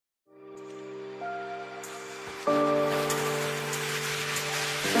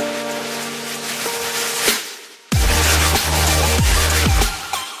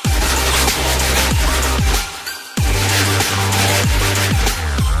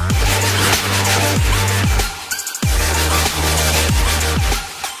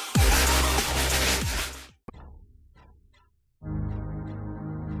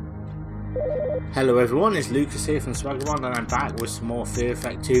Hello everyone, it's Lucas here from Swaggermon and I'm back with some more Fear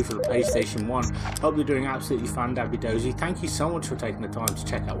Effect 2 for the PlayStation 1. Hope you're doing absolutely fan-dabby-dozy. Thank you so much for taking the time to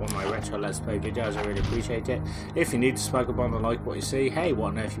check out one of my retro Let's Play videos, I really appreciate it. If you're new to Swaggermon and like what you see, hey, what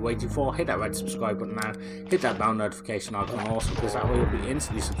on earth are you waiting for? Hit that red subscribe button now, hit that bell notification icon also, because that way you'll be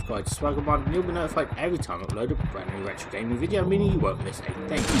instantly subscribed to Swaggermon and you'll be notified every time I upload a brand new retro gaming video, meaning you won't miss a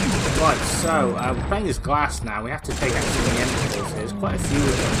thing. Right, so we're playing as Glas now. We have to take out some of the enemies. There's quite a few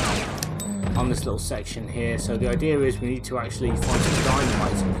of them now on this little section here, so the idea is we need to actually find some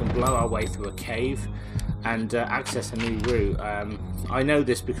dynamite so we can blow our way through a cave and access a new route. I know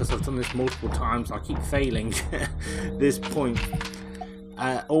this because I've done this multiple times and I keep failing this point.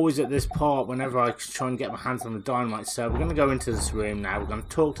 Always at this part whenever I try and get my hands on the dynamite. So we're going to go into this room now, we're going to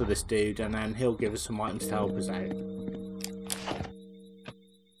talk to this dude and then he'll give us some items to help us out.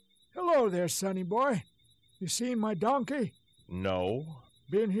 Hello there, sonny boy. You seen my donkey? No.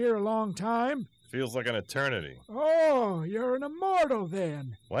 Been here a long time? Feels like an eternity. Oh, you're an immortal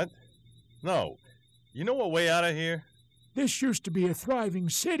then. What? No. You know a way out of here? This used to be a thriving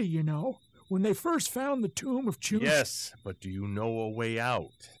city, you know, when they first found the tomb of Chu. Yes, but do you know a way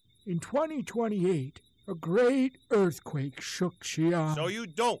out? In 2028, a great earthquake shook Xi'an. So you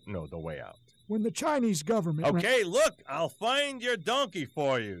don't know the way out. When the Chinese government... Okay, look, I'll find your donkey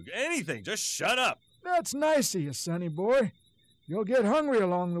for you. Anything, just shut up. That's nice of you, sonny boy. You'll get hungry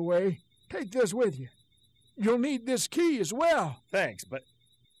along the way. Take this with you. You'll need this key as well. Thanks, but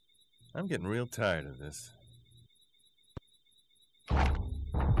I'm getting real tired of this.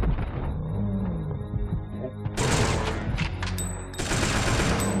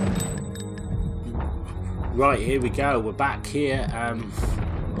 Right, here we go. We're back here.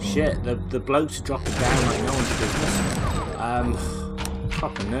 Shit, the blokes are dropping down like no one's business.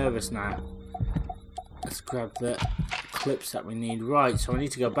 Proper nervous now. Let's grab the clips that we need. Right, so I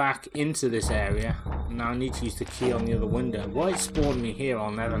need to go back into this area. Now I need to use the key on the other window. Why it spawned me here, I'll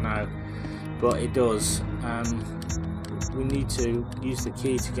never know. But it does. We need to use the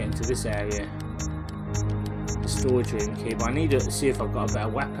key to get into this area. The storage room key. But I need to see if I've got a better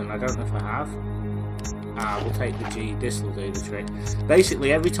weapon. I don't know if I have. We'll take the G. This will do the trick.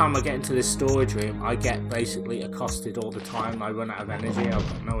 Basically, every time I get into this storage room, I get basically accosted all the time. I run out of energy. I've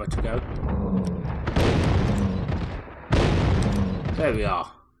got nowhere to go. There we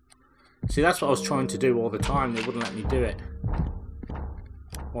are. See, that's what I was trying to do all the time. They wouldn't let me do it.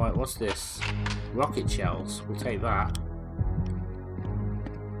 Right, what's this? Rocket shells. We'll take that.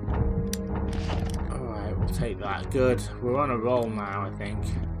 Alright, we'll take that. Good. We're on a roll now, I think.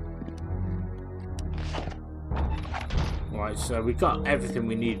 Right, so we've got everything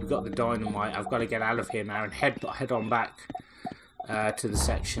we need. We've got the dynamite. I've got to get out of here now and head on back to the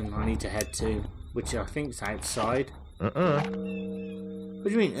section I need to head to, which I think is outside. What do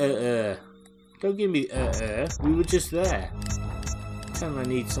you mean, Don't give me, We were just there. Tell me I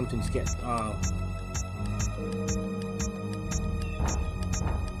need something to get... Oh.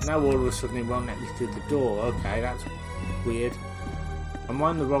 Now all of a sudden it won't let me through the door. Okay, that's weird. Am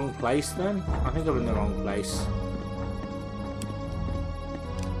I in the wrong place then? I think I'm in the wrong place.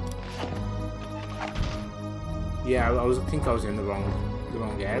 Yeah, I think I was in the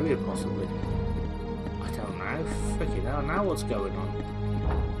wrong area possibly. I don't know. Freaking hell, now what's going on?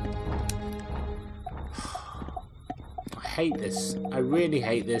 I hate this. I really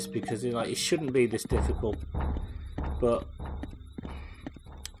hate this because it shouldn't be this difficult. But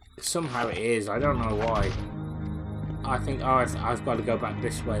somehow it is. I don't know why. I think, oh, I've got to go back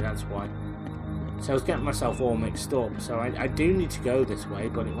this way, that's why. So I was getting myself all mixed up. So I do need to go this way,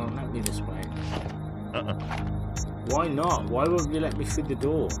 but it won't let me this way. Why not? Why won't you let me through the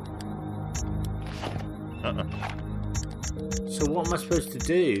door? So what am I supposed to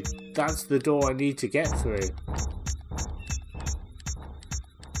do? That's the door I need to get through.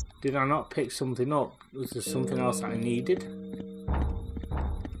 Did I not pick something up? Was there something else that I needed?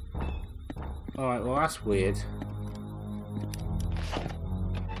 Alright, well that's weird.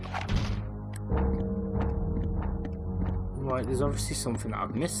 Right, there's obviously something that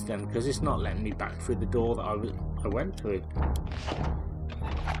I've missed then, because it's not letting me back through the door that I went through.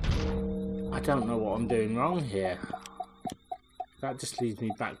 I don't know what I'm doing wrong here. That just leads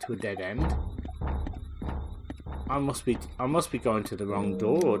me back to a dead end. I must be going to the wrong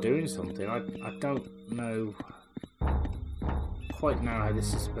door or doing something. I don't know quite know how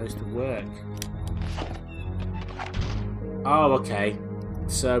this is supposed to work. Oh, okay.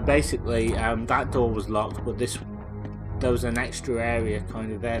 So basically, that door was locked, but there was an extra area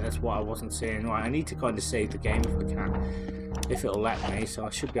kind of there. That's what I wasn't seeing. Right, I need to kind of save the game if I can, if it'll let me. So I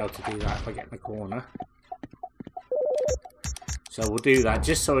should be able to do that if I get in the corner. So we'll do that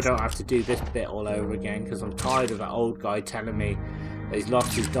just so I don't have to do this bit all over again, because I'm tired of that old guy telling me that he's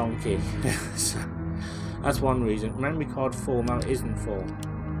lost his donkey. So that's one reason. Memory card full, no it isn't full.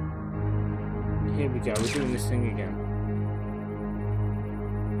 Here we go, we're doing this thing again.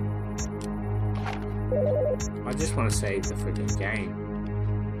 I just want to save the freaking game.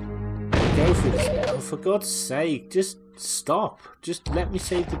 Go for this. Oh, for God's sake, just stop. Just let me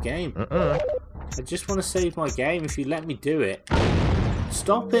save the game. I just want to save my game. If you let me do it,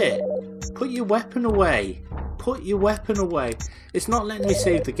 stop it. Put your weapon away. Put your weapon away. It's not letting me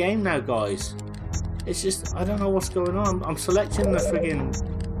save the game now, guys. It's just, I don't know what's going on. I'm selecting the friggin...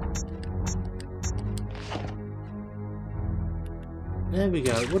 There we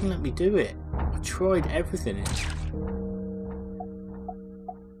go. It wouldn't let me do it. I tried everything.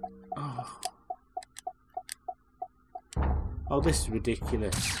 Oh, this is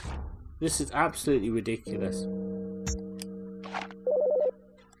ridiculous. This is absolutely ridiculous.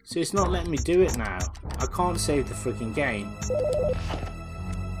 See, it's not letting me do it now. I can't save the freaking game.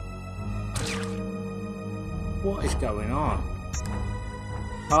 What is going on?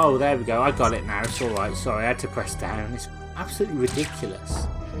 Oh, there we go. I got it now. It's alright. Sorry, I had to press down. It's absolutely ridiculous.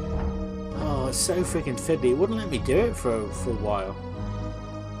 Oh, it's so freaking fiddly. It wouldn't let me do it for a while.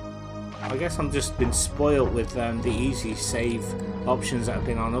 I guess I'm just been spoilt with the easy save options that have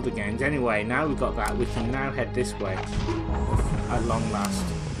been on other games. Anyway, now we've got that, we can now head this way at long last.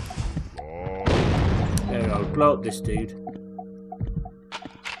 There we go, blow up this dude.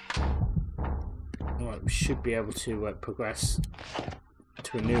 Right, we should be able to progress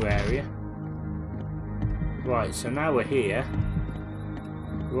to a new area. Right, so now we're here.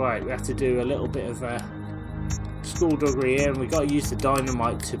 Right, we have to do a little bit of skullduggery here, and we've got to use the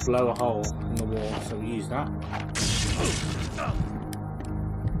dynamite to blow a hole in the wall, so we use that.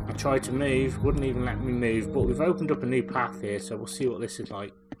 I tried to move, wouldn't even let me move, but we've opened up a new path here, so we'll see what this is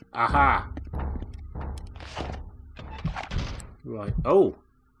like. Aha! Right, oh!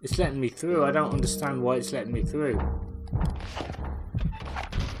 It's letting me through. I don't understand why it's letting me through.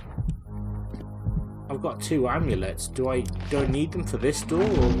 I've got 2 amulets. Do I need them for this door,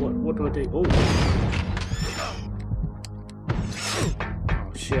 or what do I do? Oh!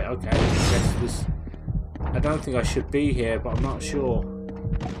 Shit, okay. I guess this... I don't think I should be here, but I'm not sure.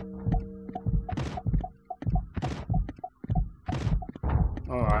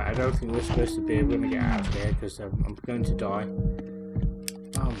 Alright, I don't think we're supposed to be. We're going to get out of here because I'm going to die.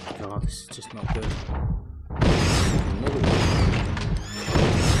 Oh my god, this is just not good. Another one.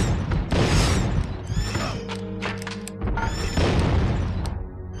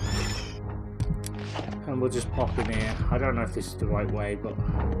 And we'll just pop in here. I don't know if this is the right way, but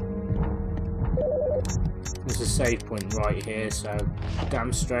there's a save point right here, so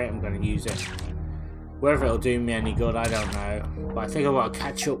damn straight I'm going to use it. Whether it'll do me any good, I don't know. But I think I've got to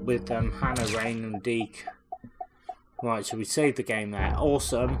catch up with Hana, Rain and Deke. Right, so we saved the game there.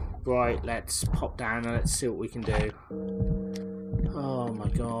 Awesome. Right, let's pop down and let's see what we can do. Oh my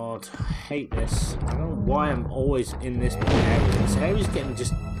god, I hate this. I don't know why I'm always in this area. This area's getting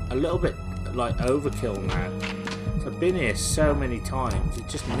just a little bit like overkill now. So I've been here so many times.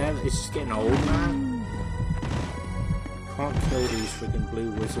 It's just getting old now. Can't kill these freaking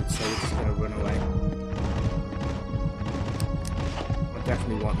blue wizards, so we're just gonna run away. I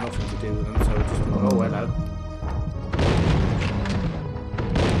definitely want nothing to do with them, so we're just gonna, oh hello.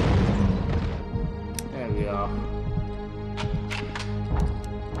 There we are.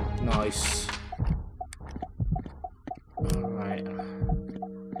 Nice. Alright.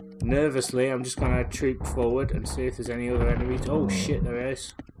 Nervously, I'm just going to troop forward and see if there's any other enemies. Oh shit, there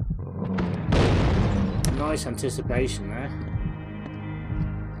is. Nice anticipation there.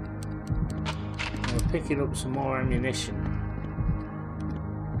 We're picking up some more ammunition.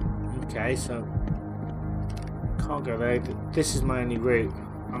 Okay, so can't go there. This is my only route.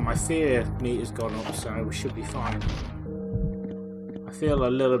 And my fear meter's gone up, so we should be fine. I feel a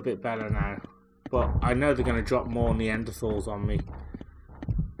little bit better now. But I know they're going to drop more Neanderthals on me.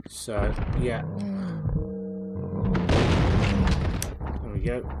 So, yeah. There we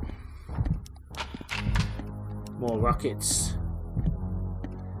go. More rockets.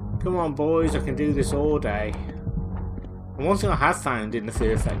 Come on, boys, I can do this all day. And one thing I have found in the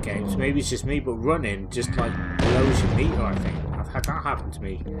Fear Effect games, maybe it's just me, but running just like lowers your meter, I think. I've had that happen to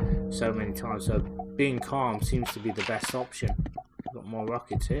me so many times. So being calm seems to be the best option. I've got more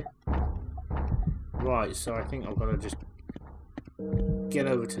rockets here. Right, so I think I've got to just get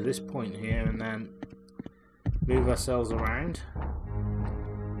over to this point here and then move ourselves around.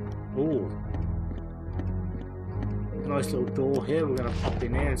 Ooh. Nice little door here. We're going to pop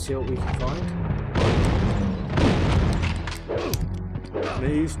in here and see what we can find.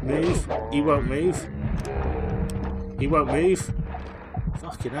 Move, move. He won't move. He won't move.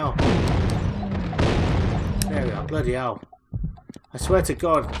 Fucking hell. There we are, bloody hell. I swear to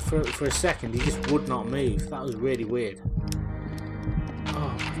God, for a second, he just would not move. That was really weird.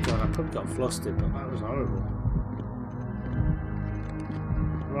 Oh my God, I probably got flustered, but that was horrible.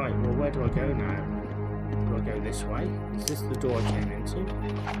 Right, well, where do I go now? Do I go this way? Is this the door I came into?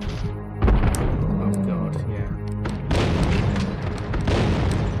 Oh God, yeah.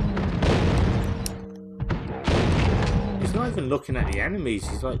 He's not even looking at the enemies,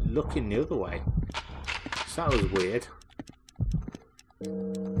 he's like looking the other way. So that was weird.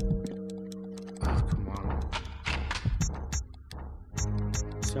 Oh, come on.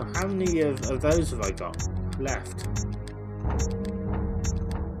 So how many of those have I got left?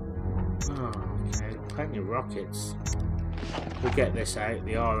 Oh, okay, plenty of rockets. We'll get this out,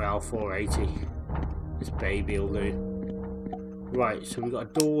 the RL-480. This baby will do. Right, so we've got a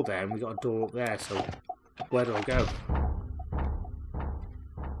door there and we've got a door up there, so where do I go?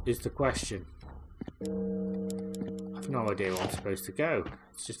 Is the question. I've no idea where I'm supposed to go.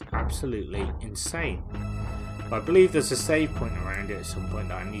 It's just absolutely insane. But I believe there's a save point around it at some point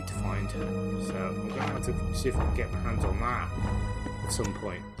that I need to find. So I'm going to have to see if I can get my hands on that at some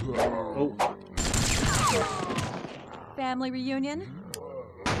point. Oh. Family reunion?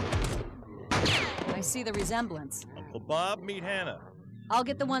 I see the resemblance. Uncle Bob, meet Hana. I'll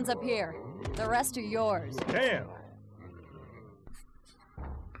get the ones up here. The rest are yours. Damn.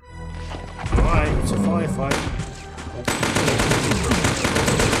 Alright, it's a firefight.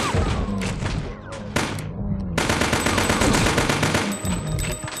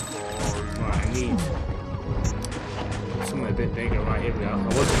 Right, I need something a bit bigger. Right, here we are. I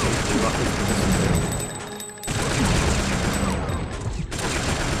wasn't going to do rockets for this.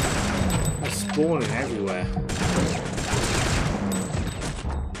 They're spawning everywhere.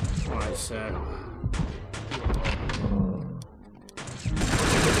 Right, so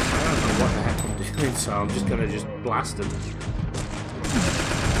what the heck I'm doing, so I'm just gonna blast them.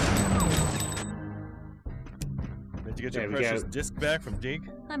 Did you get your precious disc back from Deke?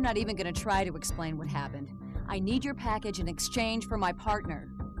 I'm not even gonna try to explain what happened. I need your package in exchange for my partner.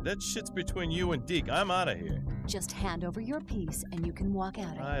 That shit's between you and Deke. I'm out of here. Just hand over your piece and you can walk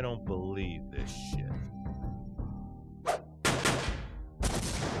out of here. I don't believe this shit.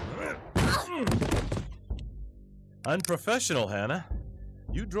 Unprofessional, Hana.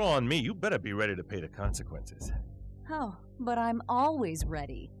 You draw on me, you better be ready to pay the consequences. Oh, but I'm always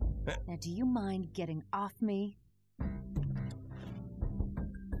ready. Now, do you mind getting off me?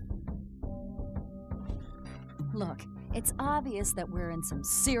 Look, it's obvious that we're in some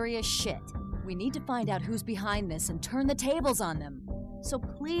serious shit. We need to find out who's behind this and turn the tables on them. So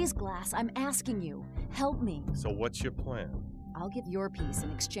please, Glas, I'm asking you, help me. So what's your plan? I'll give your piece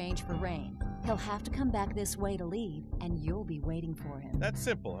in exchange for Rain. He'll have to come back this way to leave, and you'll be waiting for him. That's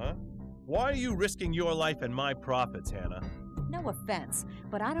simple, huh? Why are you risking your life and my profits, Hana? No offense,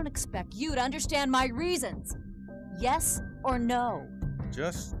 but I don't expect you to understand my reasons. Yes or no?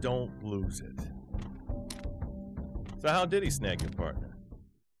 Just don't lose it. So how did he snag your partner?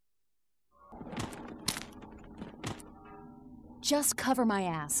 Just cover my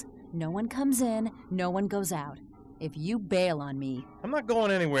ass. No one comes in, no one goes out. If you bail on me... I'm not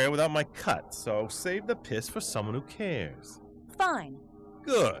going anywhere without my cut, so save the piss for someone who cares. Fine.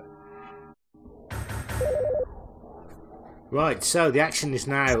 Good. Right, so the action is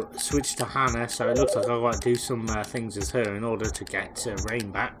now switched to Hana, so it looks like I've got to do some things as her in order to get Rain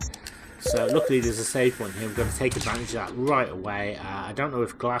back. So luckily there's a save point here. I'm going to take advantage of that right away. I don't know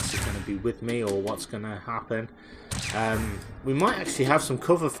if Glas is going to be with me or what's going to happen. We might actually have some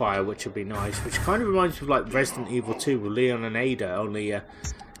cover fire, which would be nice, which kind of reminds me of like Resident Evil 2 with Leon and Ada, only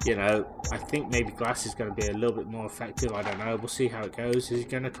you know, I think maybe Glas is going to be a little bit more effective. I don't know, we'll see how it goes. Is he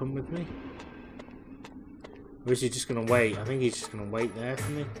going to come with me? Or is he just going to wait? I think he's just going to wait there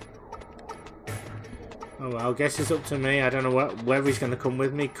for me. Oh well, I guess it's up to me. I don't know whether he's going to come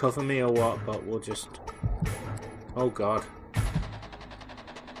with me, cover me or what, but we'll just... Oh god.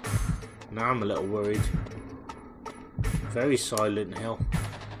 Now I'm a little worried. Very Silent Hill.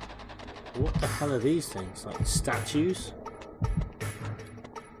 What the hell are these things? Like statues?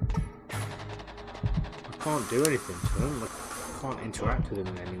 I can't do anything to them. I can't interact with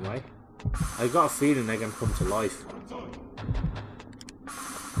them in any way. I got a feeling they're going to come to life.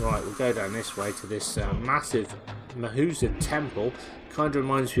 Right, we'll go down this way to this massive Mahuzid temple. Kind of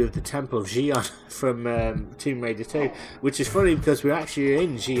reminds me of the Temple of Xi'an from Tomb Raider 2, which is funny because we're actually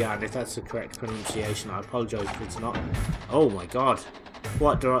in Xi'an, if that's the correct pronunciation. I apologise if it's not. Oh my god.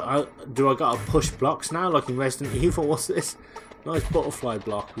 What do I gotta push blocks now like in Resident Evil? What's this? Nice butterfly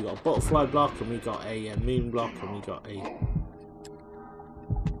block. We got a butterfly block and we got a moon block and we got a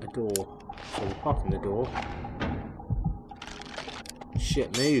door. So we're popping the door.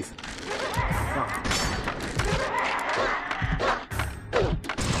 Shit, move. Fuck.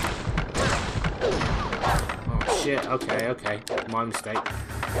 Oh shit, okay. My mistake.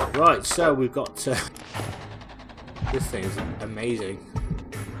 Right, so we've got this thing's amazing.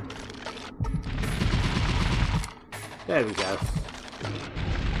 There we go.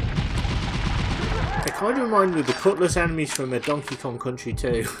 They kind of remind me of the Cutlass enemies from Donkey Kong Country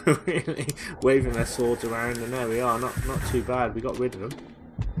 2. Really waving their swords around, and there we are. Not too bad. We got rid of them.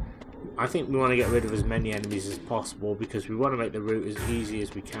 I think we want to get rid of as many enemies as possible because we want to make the route as easy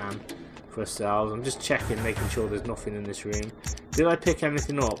as we can for ourselves. I'm just checking, making sure there's nothing in this room. Did I pick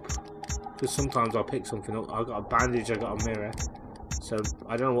anything up? Because sometimes I'll pick something up. I got a bandage, I got a mirror. So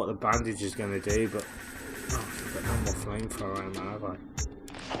I don't know what the bandage is going to do, but I've got no more flamethrower around now, have I?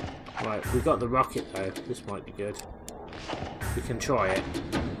 Right, we've got the rocket though. This might be good. We can try it.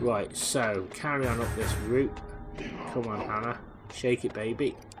 Right, so carry on up this route. Come on, Hana. Shake it,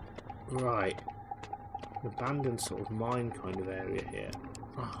 baby. Right. An abandoned sort of mine kind of area here.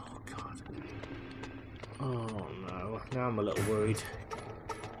 Oh, God. Oh, no. Now I'm a little worried.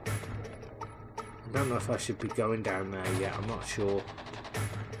 I don't know if I should be going down there yet. I'm not sure.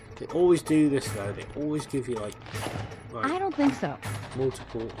 They always do this, though. They always give you, like I don't think so.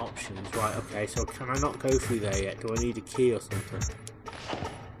 Multiple options. Right, okay. So can I not go through there yet? Do I need a key or something?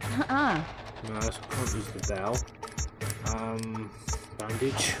 No, so I can't use the bell.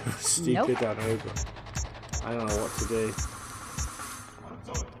 Bandage. Stupid, I know, but I don't know what to do.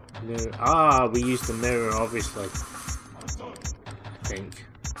 Mirror. Ah, we used the mirror, obviously. I think.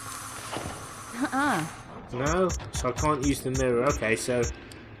 No, so I can't use the mirror. Okay, so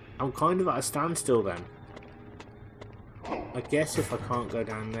I'm kind of at a standstill then. I guess if I can't go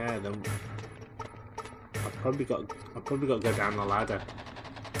down there, then I've probably got to go down the ladder.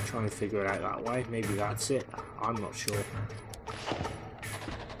 Try and figure it out that way. Maybe that's it. I'm not sure.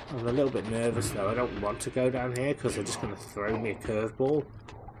 I'm a little bit nervous though. I don't want to go down here because they're just going to throw me a curveball.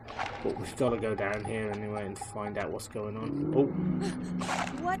 But we've got to go down here anyway and find out what's going on. Oh!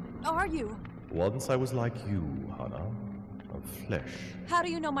 What are you? Once I was like you, Hana, of flesh. How do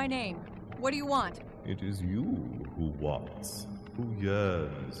you know my name? What do you want? It is you who wants, who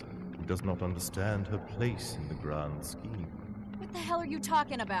yearns, who does not understand her place in the grand scheme. What the hell are you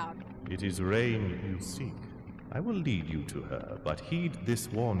talking about? It is rain you seek. I will lead you to her, but heed this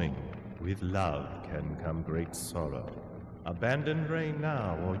warning. With love can come great sorrow. Abandon rain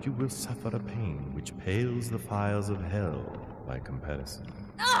now, or you will suffer a pain which pales the fires of hell by comparison.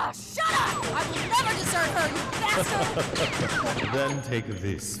 Ah, shut up! I will never desert her, you bastard! Then take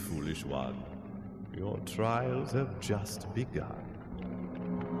this, foolish one. Your trials have just begun.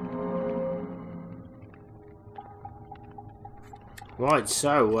 Right,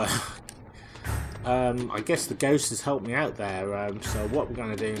 so I guess the ghost has helped me out there. So what we're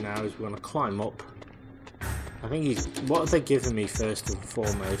going to do now is we're going to climb up. I think what have they given me first and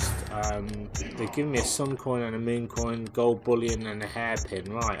foremost? They've given me a sun coin and a moon coin, gold bullion and a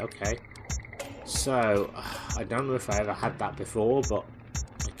hairpin. Right, okay. So I don't know if I ever had that before, but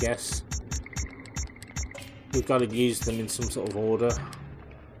I guess we've got to use them in some sort of order.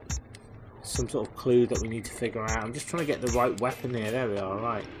 Some sort of clue that we need to figure out. I'm just trying to get the right weapon here. There we are,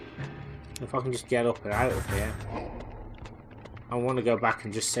 right. If I can just get up and out of here. I want to go back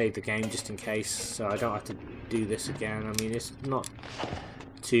and just save the game just in case, so I don't have to do this again. I mean, it's not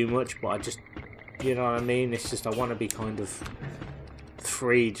too much, but I just, you know what I mean? It's just I want to be kind of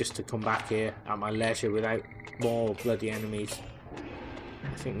free just to come back here at my leisure without more bloody enemies.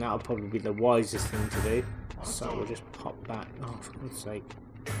 I think that'll probably be the wisest thing to do. So we'll just pop back. Oh, for God's sake.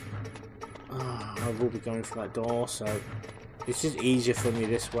 I will be going for that door, so it's just easier for me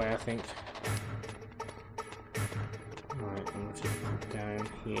this way, I think. Right, I'm just pop down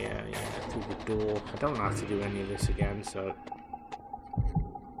here, yeah, through the door. I don't have to do any of this again, so.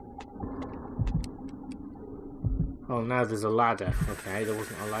 Oh, now there's a ladder. Okay, there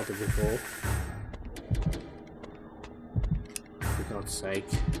wasn't a ladder before. For God's sake.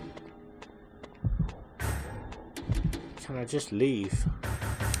 Can I just leave?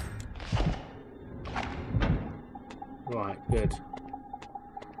 Right, good.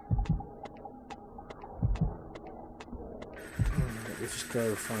 We'll just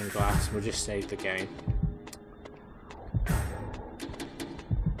go find Glass. We'll just save the game.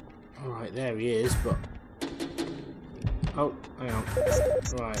 Alright, there he is, but... Oh, hang on.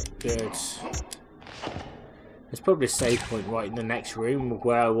 Right, good. There's probably a save point right in the next room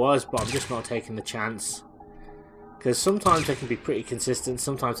where I was, but I'm just not taking the chance. Because sometimes they can be pretty consistent,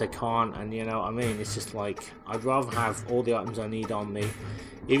 sometimes they can't, and you know what I mean? It's just like, I'd rather have all the items I need on me.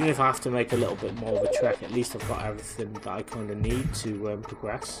 Even if I have to make a little bit more of a trek, at least I've got everything that I kind of need to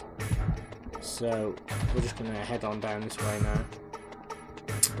progress. So, we're just going to head on down this way now.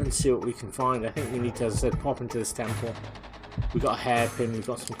 And see what we can find. I think we need to, as I said, pop into this temple. We've got a hairpin, we've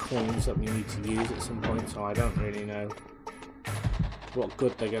got some coins that we need to use at some point, so I don't really know what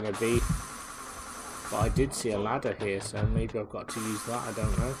good they're going to be. But I did see a ladder here, so maybe I've got to use that, I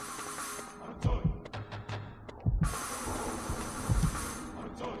don't know.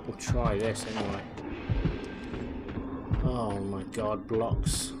 We'll try this anyway. Oh my god,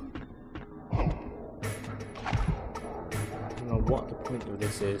 blocks. I don't know what the point of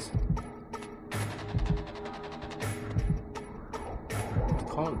this is. I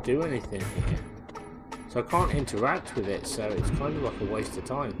can't do anything here. So I can't interact with it, so it's kind of like a waste of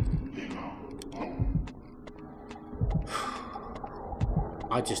time.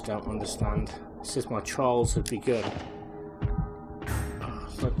 I just don't understand. It says my trials have begun.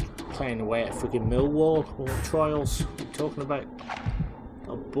 It's like playing away at freaking Millwall or trials. What are you talking about?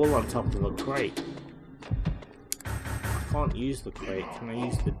 A bull on top of a crate. I can't use the crate. Can I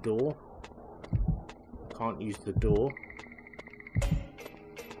use the door? Can't use the door.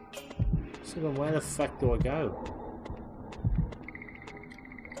 So then where the fuck do I go?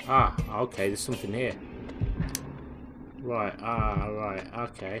 Ah, okay, there's something here. Right, right,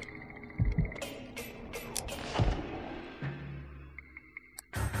 okay.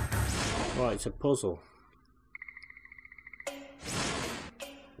 Right, it's a puzzle.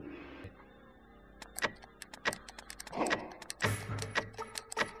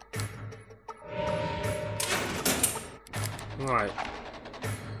 Right.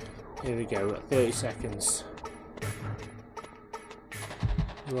 Here we go, we've got 30 seconds.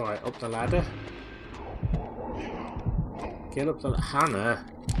 Right, up the ladder. Get up the Hana.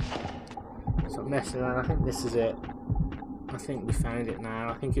 Stop messing around. I think this is it. I think we found it now.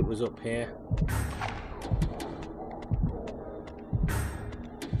 I think it was up here.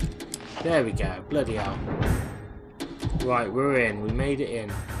 There we go. Bloody hell. Right, we're in. We made it in.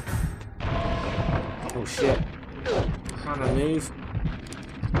 Oh shit. Hana, move.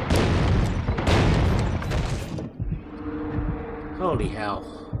 Holy hell.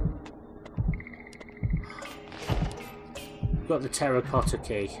 Got the terracotta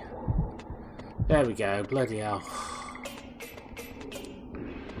key. There we go, bloody hell.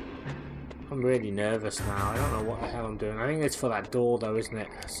 I'm really nervous now. I don't know what the hell I'm doing. I think it's for that door though, isn't it?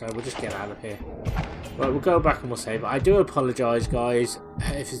 So we'll just get out of here. Right, we'll go back and we'll save it. I do apologise guys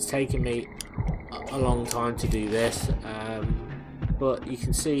if it's taken me a long time to do this. But you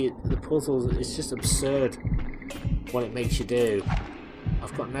can see the puzzles, it's just absurd what it makes you do.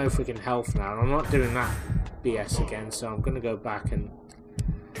 I've got no freaking health now, and I'm not doing that BS again, so I'm going to go back and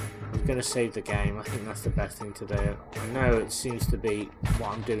I'm going to save the game. I think that's the best thing to do. I know it seems to be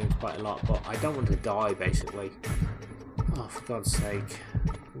what I'm doing quite a lot, but I don't want to die basically. Oh, for God's sake.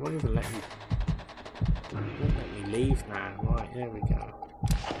 It won't even let me, leave now. Right, there we go.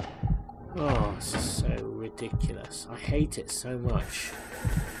 Oh, this is so ridiculous. I hate it so much.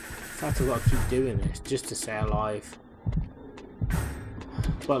 In fact, I've got to keep doing this just to stay alive.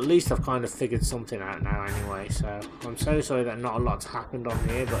 But at least I've kind of figured something out now anyway, so I'm so sorry that not a lot's happened on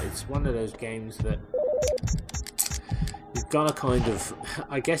here, but it's one of those games that you've got to kind of,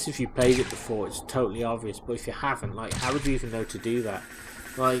 I guess if you played it before it's totally obvious, but if you haven't, like, how would you even know to do that?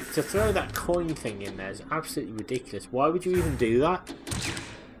 Like, to throw that coin thing in there is absolutely ridiculous. Why would you even do that?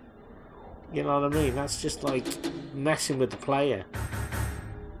 You know what I mean? That's just like messing with the player.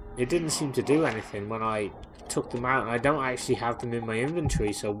 It didn't seem to do anything when I took them out, and I don't actually have them in my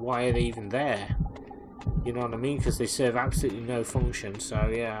inventory, so why are they even there? You know what I mean? Because they serve absolutely no function. So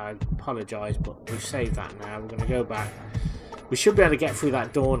yeah, I apologise, but we've saved that now. We're going to go back. We should be able to get through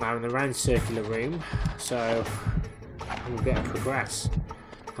that door now in the round circular room, so we'll be able to progress.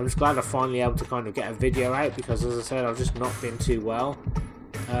 I'm just glad I'm finally able to kind of get a video out, because as I said, I've just not been too well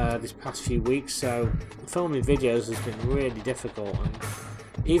this past few weeks, so filming videos has been really difficult, and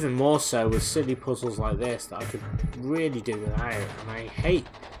even more so with silly puzzles like this that I could really do without. And I hate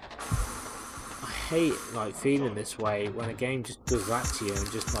like feeling this way when a game just does that to you,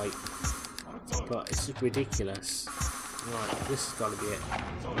 and just like, but it's just ridiculous. Right, this has got to be it.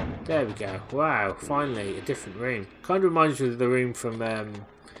 There we go. Wow, finally a different room. Kind of reminds me of the room from a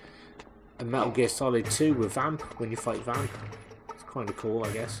Metal Gear Solid 2 with Vamp, when you fight Vamp. It's kind of cool,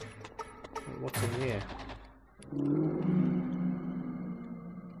 I guess. What's in here?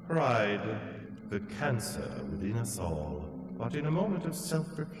 Pride, The cancer within us all. But in a moment of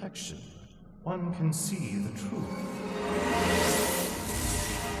self-reflection, one can see the truth.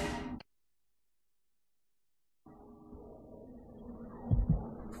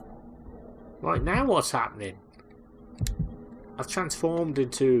 Right, now what's happening? I've transformed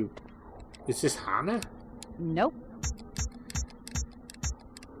into... Is this Hana? Nope.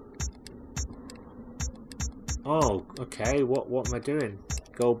 Oh, okay. What am I doing?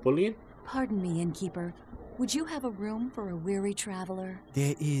 Gold bullion? Pardon me, innkeeper. Would you have a room for a weary traveler?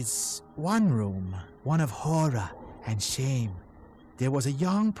 There is one room, one of horror and shame. There was a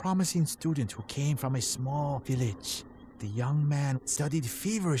young, promising student who came from a small village. The young man studied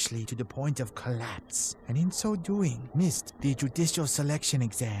feverishly to the point of collapse, and in so doing, missed the judicial selection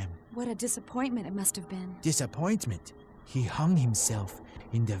exam. What a disappointment it must have been. Disappointment? He hung himself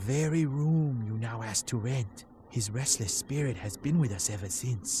in the very room you now ask to rent. His restless spirit has been with us ever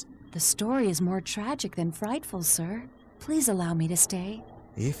since. The story is more tragic than frightful, sir. Please allow me to stay.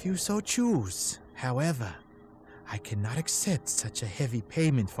 If you so choose. However, I cannot accept such a heavy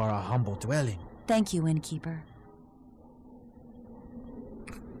payment for our humble dwelling. Thank you, innkeeper.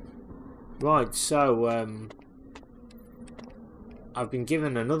 Right, so, I've been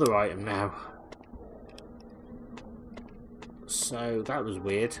given another item now. So, that was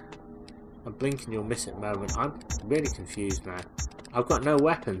weird. A blink and you'll miss it moment. I'm really confused now. I've got no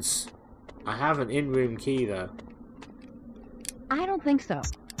weapons. I have an in-room key, though. I don't think so.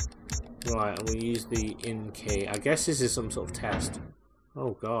 Right, and we'll use the in key. I guess this is some sort of test.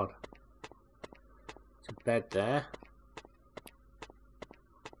 Oh, God. There's a bed there.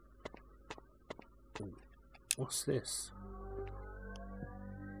 What's this?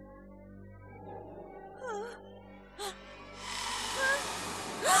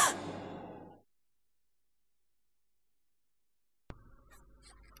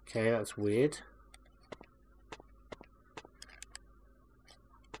 Okay, that's weird.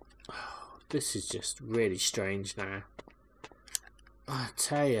 Oh, this is just really strange now. I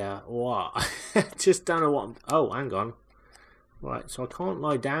tell ya what, just don't know what I'm... Oh, hang on. Right, so I can't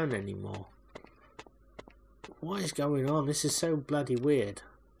lie down anymore. What is going on? This is so bloody weird.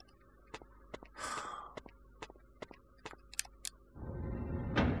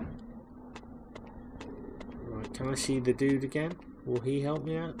 Right, can I see the dude again? Will he help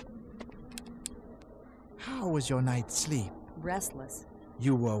me out? How was your night's sleep? Restless.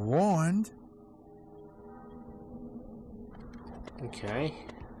 You were warned. Okay.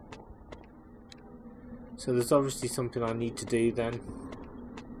 So there's obviously something I need to do then.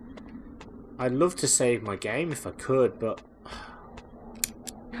 I'd love to save my game if I could, but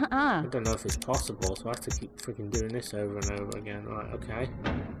I don't know if it's possible, so I have to keep freaking doing this over and over again. Right, okay.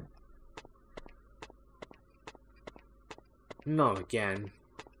 Not again.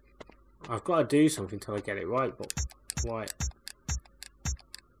 I've got to do something till I get it right, but right.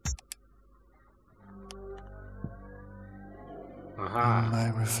 Aha. In my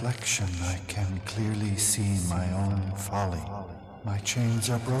reflection, I can clearly see my own folly. My chains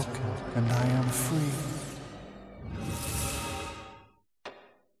are broken, and I am free.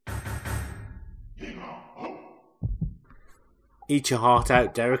 Eat your heart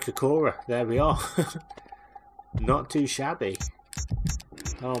out, Derek Achora. There we are. Not too shabby.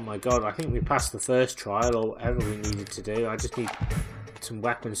 Oh my god, I think we passed the first trial or whatever we needed to do. I just need some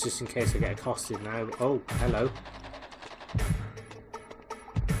weapons just in case I get accosted now. Oh, hello.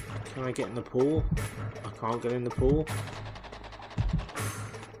 Can I get in the pool? I can't get in the pool.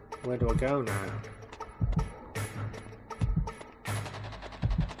 Where do I go now? I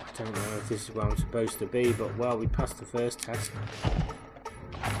don't know if this is where I'm supposed to be, but well, we passed the first test.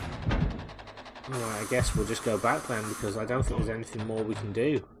 Alright, I guess we'll just go back then, because I don't think there's anything more we can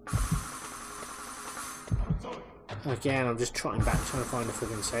do. Again, I'm just trotting back trying to find a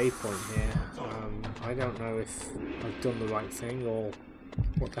freaking save point here. I don't know if I've done the right thing or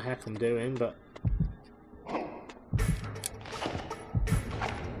what the heck I'm doing, but I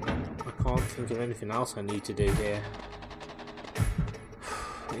can't think of anything else I need to do here.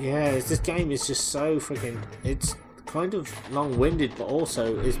 Yeah, this game is just so freaking... It's kind of long-winded, but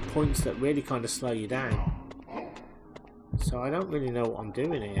also is points that really kind of slow you down. So I don't really know what I'm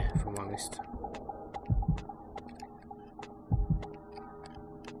doing here, if I'm honest.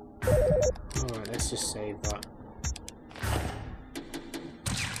 Alright, let's just save that.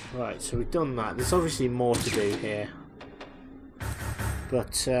 Right, so we've done that. There's obviously more to do here.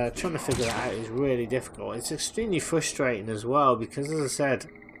 But trying to figure that out is really difficult. It's extremely frustrating as well, because as I said,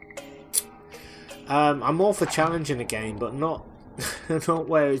 I'm all for challenging a game, but not not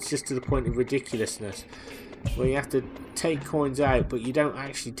where it's just to the point of ridiculousness, where you have to take coins out, but you don't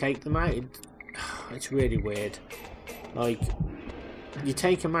actually take them out. it's really weird. Like, you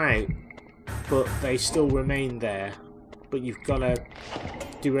take them out, but they still remain there. But you've got to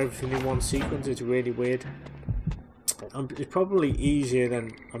do everything in one sequence. It's really weird. It's probably easier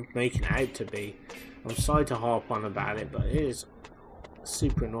than I'm making it out to be. I'm sorry to harp on about it, but it is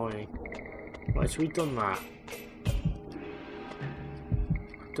super annoying. Right, so we've done that.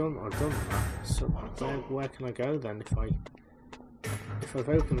 I've done that. So where can I go then? If I've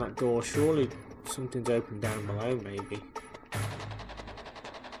opened that door, surely something's open down below. Maybe.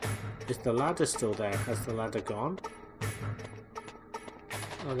 Is the ladder still there? Has the ladder gone?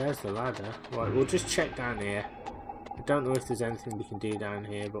 Oh, there's the ladder. Right, we'll just check down here. I don't know if there's anything we can do down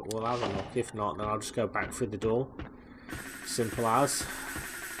here, but we'll have a look. If not, then I'll just go back through the door. Simple as.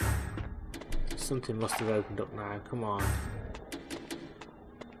 Something must have opened up now. Come on.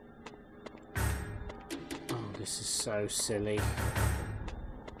 Oh, this is so silly.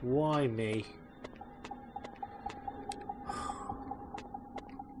 Why me?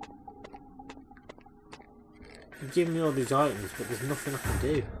 You give me all these items, but there's nothing I can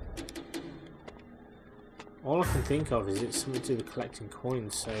do. All I can think of is it's something to do with collecting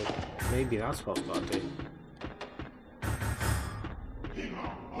coins, so maybe that's what I've got to do.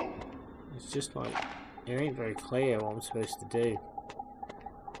 It's just like, it ain't very clear what I'm supposed to do.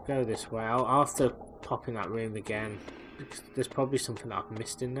 Go this way. I'll have to pop in that room again. Because there's probably something that I've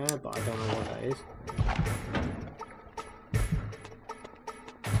missed in there, but I don't know what that is.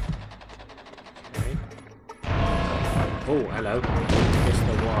 Okay. Oh, hello. Yes,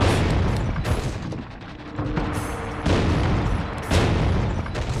 there was.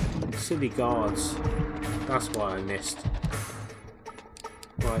 Silly guards. That's what I missed.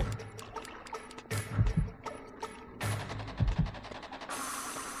 Right.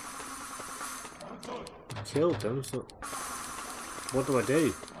 Killed them, so what do I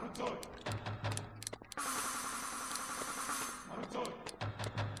do?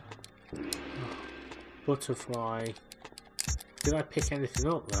 Butterfly. Did I pick anything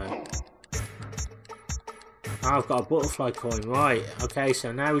up though? Oh, I've got a butterfly coin, right. Okay,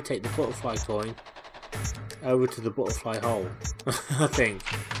 so now we take the butterfly coin over to the butterfly hole. I think.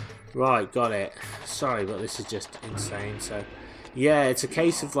 Right, got it. Sorry, but this is just insane. So yeah, it's a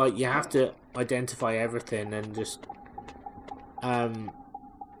case of like you have to identify everything and just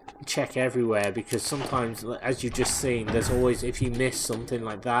check everywhere, because sometimes, as you've just seen, there's always, if you miss something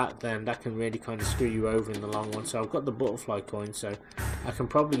like that, then that can really kind of screw you over in the long run. So I've got the butterfly coin, so I can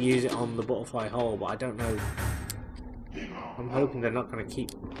probably use it on the butterfly hole, but I don't know. I'm hoping they're not going to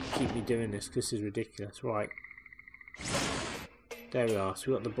keep me doing this, because this is ridiculous. Right, there we are.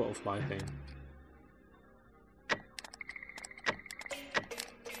 So we got the butterfly thing.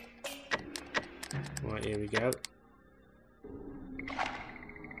 Right, here we go.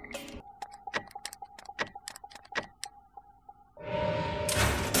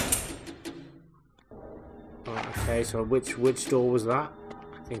 Right, okay, so which door was that?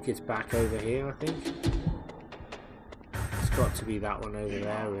 I think it's back over here, I think. It's got to be that one over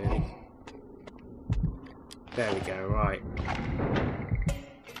there, really. There we go, right.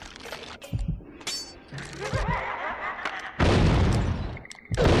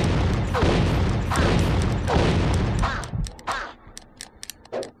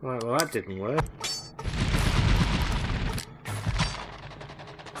 Right, well that didn't work.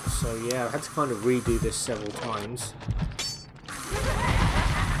 So yeah, I had to kind of redo this several times.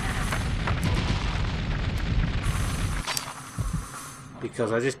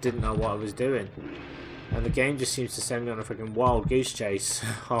 Because I just didn't know what I was doing. And the game just seems to send me on a freaking wild goose chase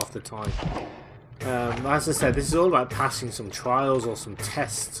half the time. As I said, this is all about passing some trials or some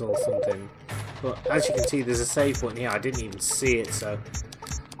tests or something. But as you can see, there's a save point here. I didn't even see it, so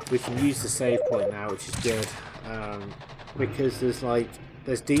we can use the save point now, which is good. Because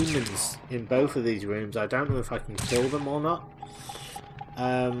there's demons in both of these rooms. I don't know if I can kill them or not.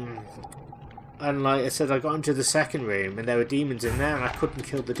 And like I said, I got into the second room and there were demons in there and I couldn't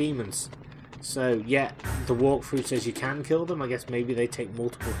kill the demons. So yeah, the walkthrough says you can kill them. I guess maybe they take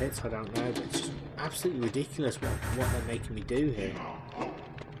multiple hits, I don't know. But it's just absolutely ridiculous what they're making me do here.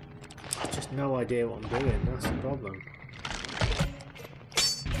 I've just no idea what I'm doing, that's the problem.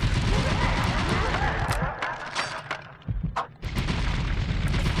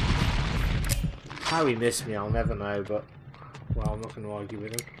 How he missed me, I'll never know, but well, I'm not going to argue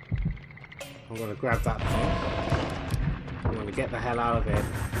with him. I'm going to grab that thing. I'm going to get the hell out of here.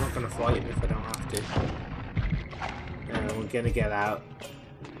 I'm not going to fight him if I don't have to. We're going to get out.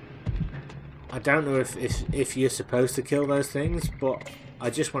 I don't know if you're supposed to kill those things, but I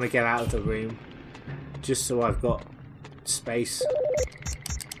just want to get out of the room, just so I've got space.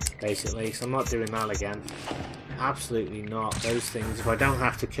 basically, so I'm not doing that again. Absolutely not. Those things, if I don't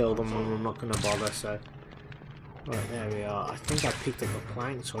have to kill them, I'm not going to bother, so... Right, there we are. I think I picked up a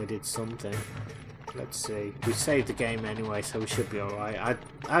plank, so I did something. Let's see. We saved the game anyway, so we should be alright.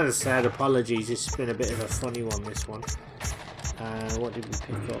 As I said, apologies, it's been a bit of a funny one, this one. What did we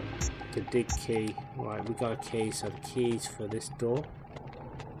pick up? The dig key. Right, we got a key, so the key's for this door.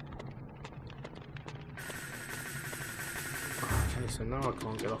 Okay, so now I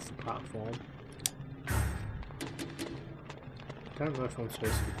can't get off the platform. I don't know if I'm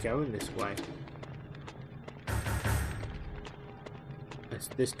supposed to be going this way. It's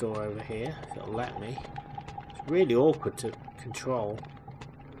this door over here, if it'll let me. It's really awkward to control.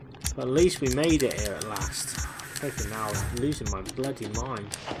 But at least we made it here at last. Freaking now, I'm losing my bloody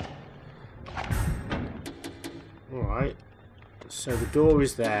mind. Alright. So the door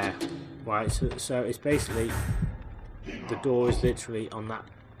is there. Right, so it's basically... The door is literally on that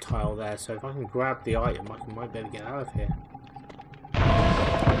tile there. So if I can grab the item, I might be able to get out of here.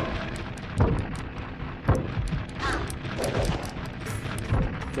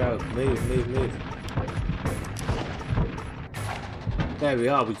 Go, move. There we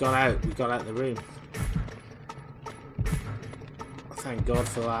are, we got out the room. Thank God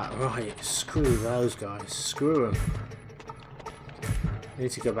for that. Right, screw those guys, screw them. I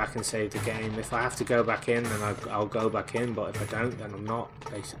need to go back and save the game. If I have to go back in, then I'll go back in, but if I don't, then I'm not.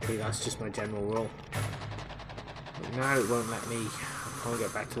 Basically, that's just my general rule. But now it won't let me. I can't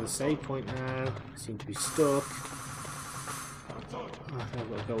get back to the save point now. I seem to be stuck. I've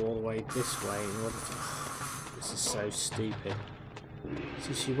got to go all the way this way in order to... This is so stupid.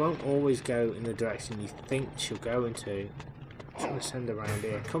 See, she won't always go in the direction you think she'll go into. I'm trying to send her around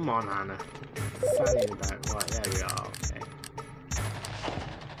here. Come on, Hana. Fanning about. Right, there we are. Okay.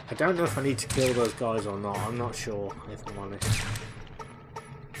 I don't know if I need to kill those guys or not. I'm not sure, if I'm honest.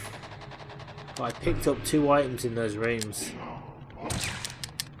 But I picked up 2 items in those rooms.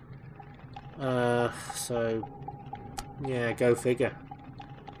 So... Yeah, go figure.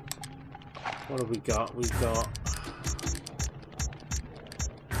 What have we got? We've got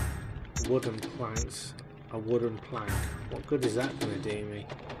wooden planks. A wooden plank. What good is that going to do me?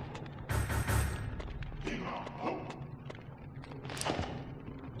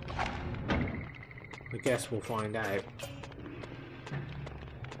 I guess we'll find out.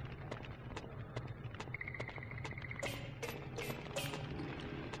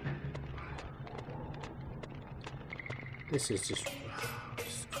 This is just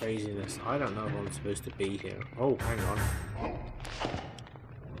craziness. I don't know if I'm supposed to be here. Oh, hang on. Oh,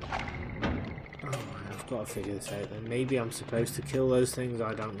 I've got to figure this out then. Maybe I'm supposed to kill those things.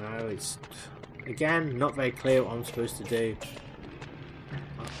 I don't know. It's, again, not very clear what I'm supposed to do.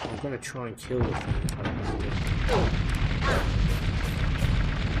 I'm going to try and kill the thing if I can.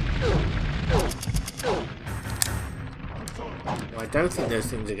 I don't think those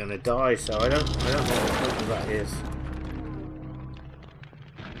things are going to die, so I don't know what that is.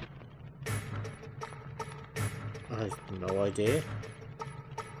 I have no idea.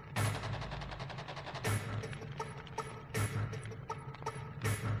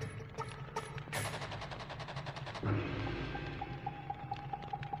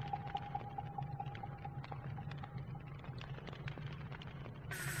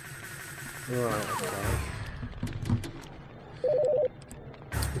 Right,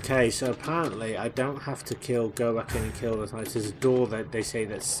 okay, so apparently I don't have to go back in and kill the things. There's a door that they say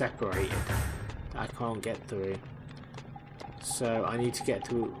that's separated that I can't get through. So I need to get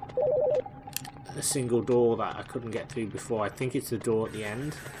to a single door that I couldn't get through before. I think it's the door at the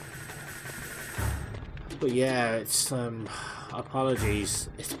end. But yeah, it's apologies.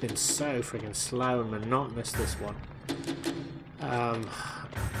 It's been so freaking slow and monotonous, this one.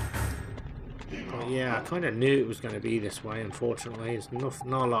 But yeah, I kind of knew it was going to be this way. Unfortunately, there's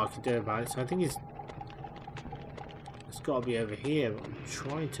not a lot I can do about it. So I think it's got to be over here. But I'm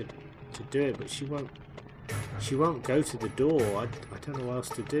trying to do it, but she won't go to the door. I don't know what else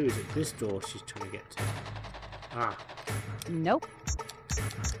to do. Is it this door she's trying to get to? Ah. Nope.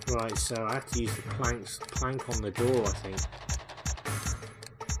 Right, so I have to use the plank on the door, I think.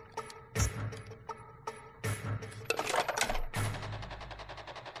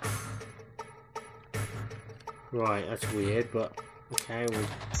 Right, that's weird, but okay, well,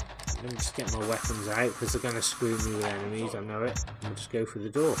 let me just get my weapons out because they're going to screw me with enemies, I know it. I'll just go through the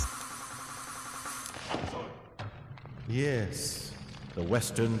door. Yes, the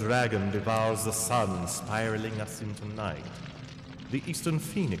western dragon devours the sun, spiraling us into night. The eastern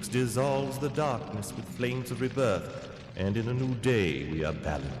phoenix dissolves the darkness with flames of rebirth, and in a new day we are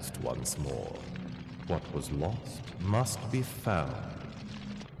balanced once more. What was lost must be found.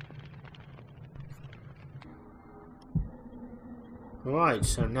 Right,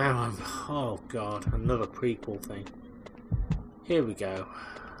 so now I'm... Oh god, another prequel thing. Here we go.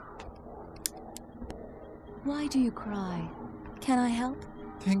 Why do you cry? Can I help?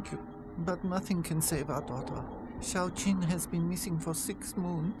 Thank you, but nothing can save our daughter. Xiaoqin has been missing for 6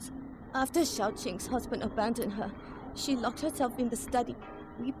 moons. After Xiaoqing's husband abandoned her, she locked herself in the study,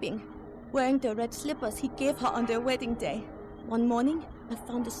 weeping, wearing the red slippers he gave her on their wedding day. One morning, I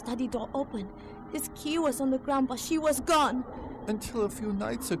found the study door open. His key was on the ground, but she was gone. Until a few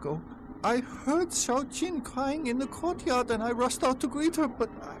nights ago, I heard Xiaoqin crying in the courtyard and I rushed out to greet her, but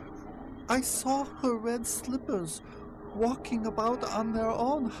I saw her red slippers walking about on their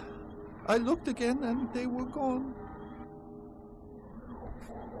own. I looked again and they were gone.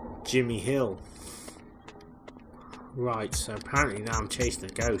 Jimmy Hill. Right, so apparently now I'm chasing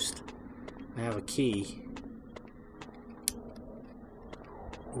a ghost. I have a key.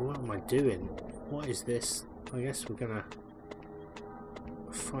 What am I doing? What is this? I guess we're gonna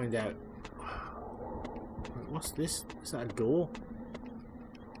find out. What's this? Is that a door?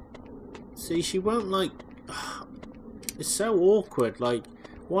 See, she won't like... It's so awkward. Like,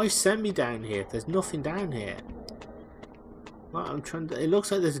 why send me down here if there's nothing down here? Like, I'm trying to... It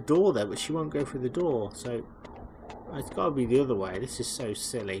looks like there's a door there, but she won't go through the door. So, it's got to be the other way. This is so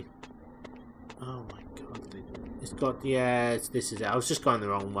silly. Oh my god. It's got... Yeah, this is it. I was just going the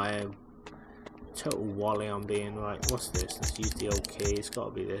wrong way. Total wally I'm being. Right, what's this? Let's use the old key. It's got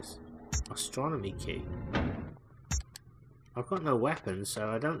to be this. Astronomy key. I've got no weapons, so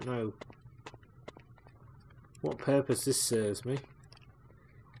I don't know what purpose this serves me.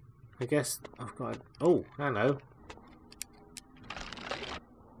 I guess I've got... Oh, hello.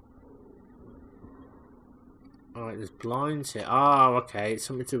 Alright, there's blinds here. Oh, okay. It's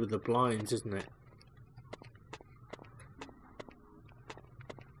something to do with the blinds, isn't it?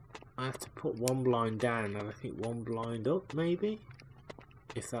 I have to put one blind down and I think one blind up, maybe?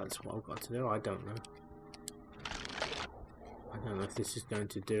 If that's what I've got to do, I don't know. I don't know if this is going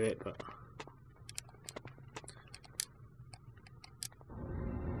to do it, but...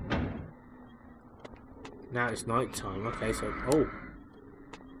 Now it's night time. Okay, so... Oh!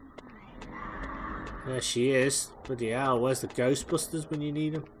 There she is. Bloody hell, where's the Ghostbusters when you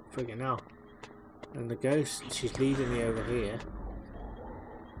need them? Friggin' hell. And the ghost, she's leading me over here.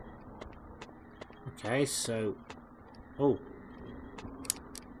 Okay, so... Oh!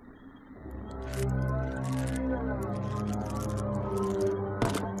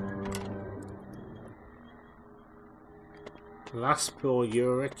 Laspor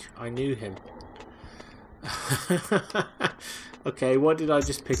Uric, I knew him. Okay, what did I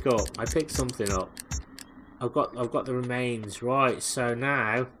just pick up? I picked something up. I've got the remains. Right, so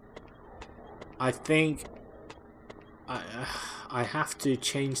now I think I have to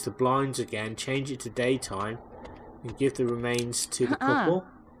change the blinds again, change it to daytime, and give the remains to the couple.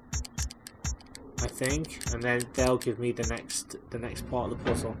 I think, and then they'll give me the next part of the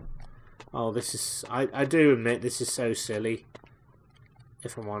puzzle. Oh, this is... I do admit this is so silly,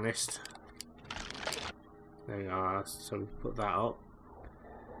 if I'm honest. There we are, so we put that up.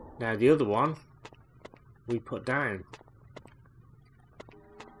 Now the other one, we put down.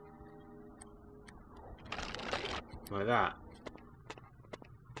 Like that.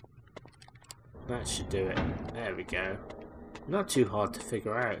 That should do it. There we go. Not too hard to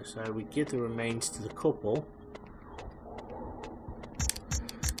figure out. So we give the remains to the couple.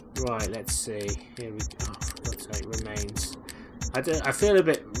 Right, let's see. Here we go. Oh, for God's sake, remains. I feel a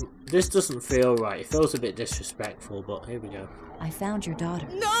bit... This doesn't feel right. It feels a bit disrespectful, but here we go. I found your daughter.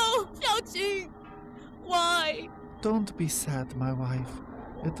 No! Xiaoqing! Why? Don't be sad, my wife.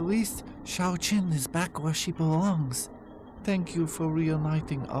 At least Xiaoqin is back where she belongs. Thank you for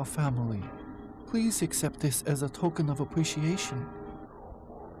reuniting our family. Please accept this as a token of appreciation.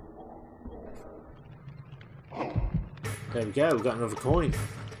 There we go, we got another coin.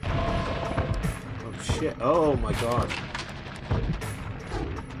 Oh shit, oh my god.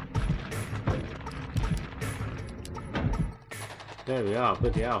 There we are,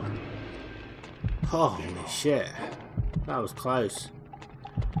 bloody hell. Holy shit. That was close.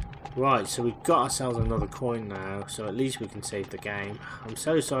 Right, so we've got ourselves another coin now, so at least we can save the game. I'm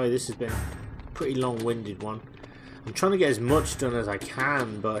so sorry, this has been a pretty long-winded one. I'm trying to get as much done as I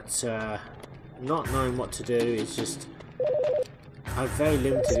can, but not knowing what to do is just... I have very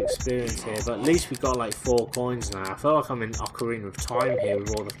limited experience here, but at least we've got like 4 coins now. I feel like I'm in Ocarina of Time here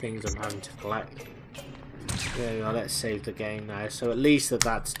with all the things I'm having to collect. There we are, let's save the game now. So at least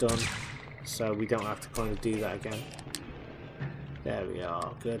that's done, so we don't have to kind of do that again. There we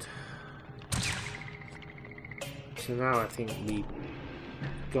are, good. So now I think we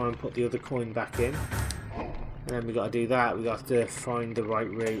go and put the other coin back in. And then we got to do that. We got to find the right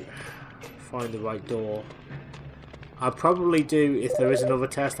route, find the right door. I'll probably do, if there is another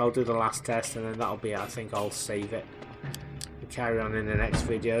test, I'll do the last test, and then that'll be it. I think I'll save it and carry on in the next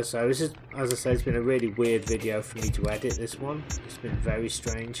video. So this is, as I said, it's been a really weird video for me to edit this one. It's been very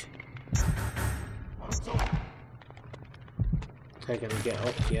strange. They're going to get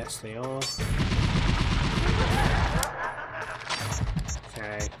up, yes they are.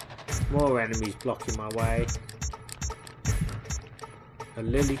 Okay, more enemies blocking my way. A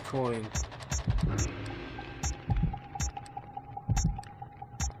lily coin.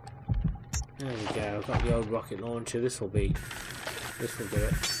 There we go, I've got the old rocket launcher, this will do it.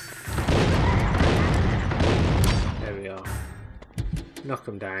 There we are. Knock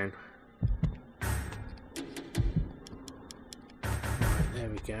them down. Right, there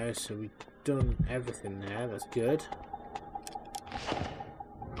we go, so we've done everything there, that's good.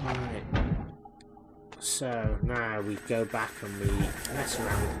 Right. So now we go back and we mess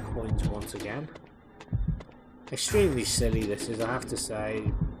around with the coins once again. Extremely silly this is, I have to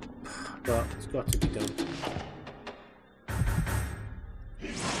say. But it's got to be done.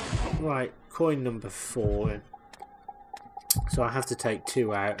 Right, coin number 4. So I have to take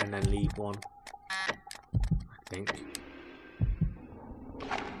 2 out and then leave 1. I think.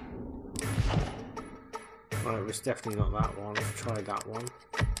 Right, it's definitely not that one. Let's try that one.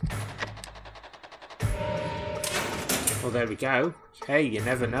 Well, there we go. Hey, you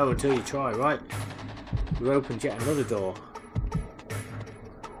never know until you try, right? We've opened yet another door.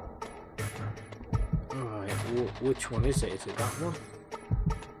 Which one is it? Is it that one?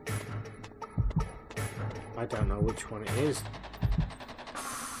 I don't know which one it is.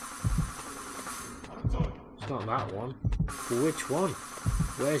 It's not that one. Well, which one?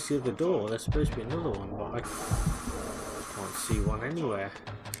 Where's the other door? There's supposed to be another one, but I can't see one anywhere.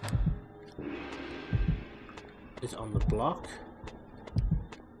 Is it on the block?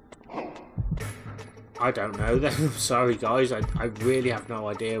 I don't know then. I'm sorry guys, I really have no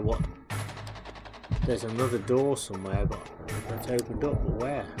idea what. There's another door somewhere, but that's opened up, but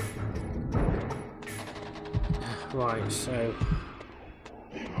where? Right, so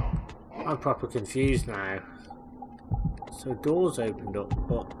I'm proper confused now. So door's opened up,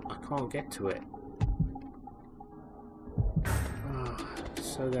 but I can't get to it.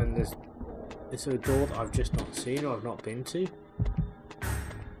 So then is there a door that I've just not seen or I've not been to?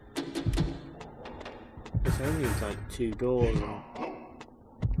 There's only like 2 doors.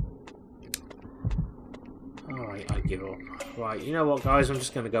 Alright, I give up. Right, you know what guys, I'm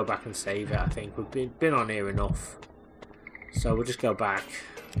just going to go back and save it, I think. We've been on here enough. So we'll just go back.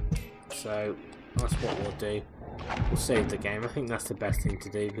 So, that's what we'll do. We'll save the game. I think that's the best thing to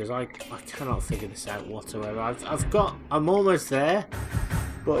do, because I cannot figure this out whatsoever. I'm almost there,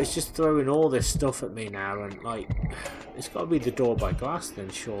 but it's just throwing all this stuff at me now, and like, it's got to be the door by glass then,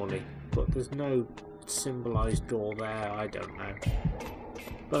 surely. But there's no symbolised door there, I don't know.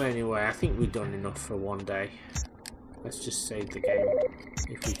 But anyway, I think we've done enough for one day. Let's just save the game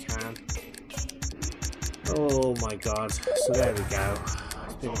if we can. Oh my god. So there we go.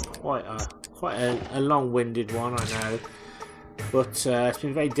 It's been quite a long-winded one, I know. But it's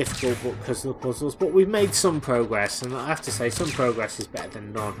been very difficult because of the puzzles. But we've made some progress, and I have to say some progress is better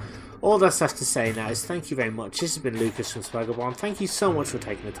than none. All that's left to say now is thank you very much. This has been Lucas from Swaggerbomb. Thank you so much for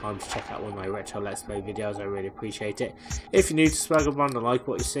taking the time to check out one of my retro Let's Play videos. I really appreciate it. If you're new to Swaggerbomb and like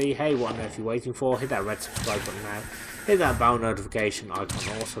what you see, hey, what on earth are you waiting for? Hit that red subscribe button now. Hit that bell notification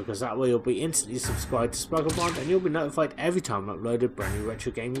icon also, because that way you'll be instantly subscribed to Swaggerbomb and you'll be notified every time I upload a brand new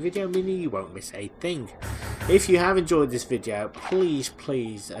retro gaming video, meaning you won't miss a thing. If you have enjoyed this video, please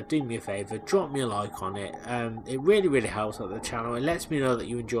do me a favour, drop me a like on it. It really helps out the channel. It lets me know that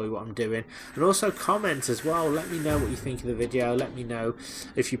you enjoy what I'm doing, and also comment as well. Let me know what you think of the video. Let me know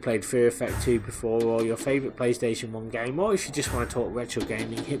if you played Fear Effect 2 before, or your favourite PlayStation 1 game, or if you just want to talk retro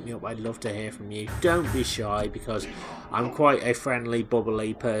gaming, hit me up. I'd love to hear from you. Don't be shy, because I'm quite a friendly,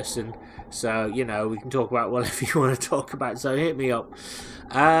 bubbly person, so you know, we can talk about whatever you want to talk about, so hit me up.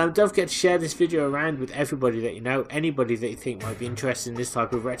 Don't forget to share this video around with everybody that you know, anybody that you think might be interested in this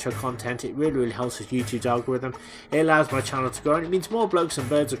type of retro content. It really helps with YouTube's algorithm. It allows my channel to grow, and it means more blokes and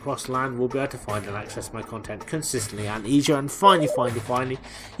birds across the land will be able to find and access my content consistently and easier. And finally,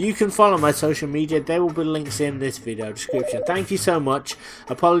 you can follow my social media. There will be links in this video description. Thank you so much.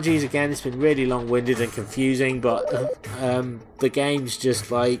 Apologies again, it's been really long-winded and confusing, but the game's just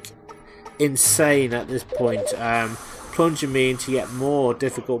like insane at this point. Plunging me into yet more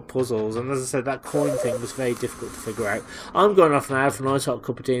difficult puzzles, and as I said, that coin thing was very difficult to figure out. I'm going off now for a nice hot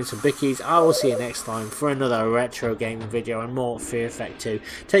cup of tea and some bickies. I will see you next time for another retro gaming video and more Fear Effect 2.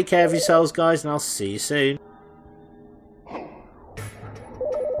 Take care of yourselves guys, and I'll see you soon.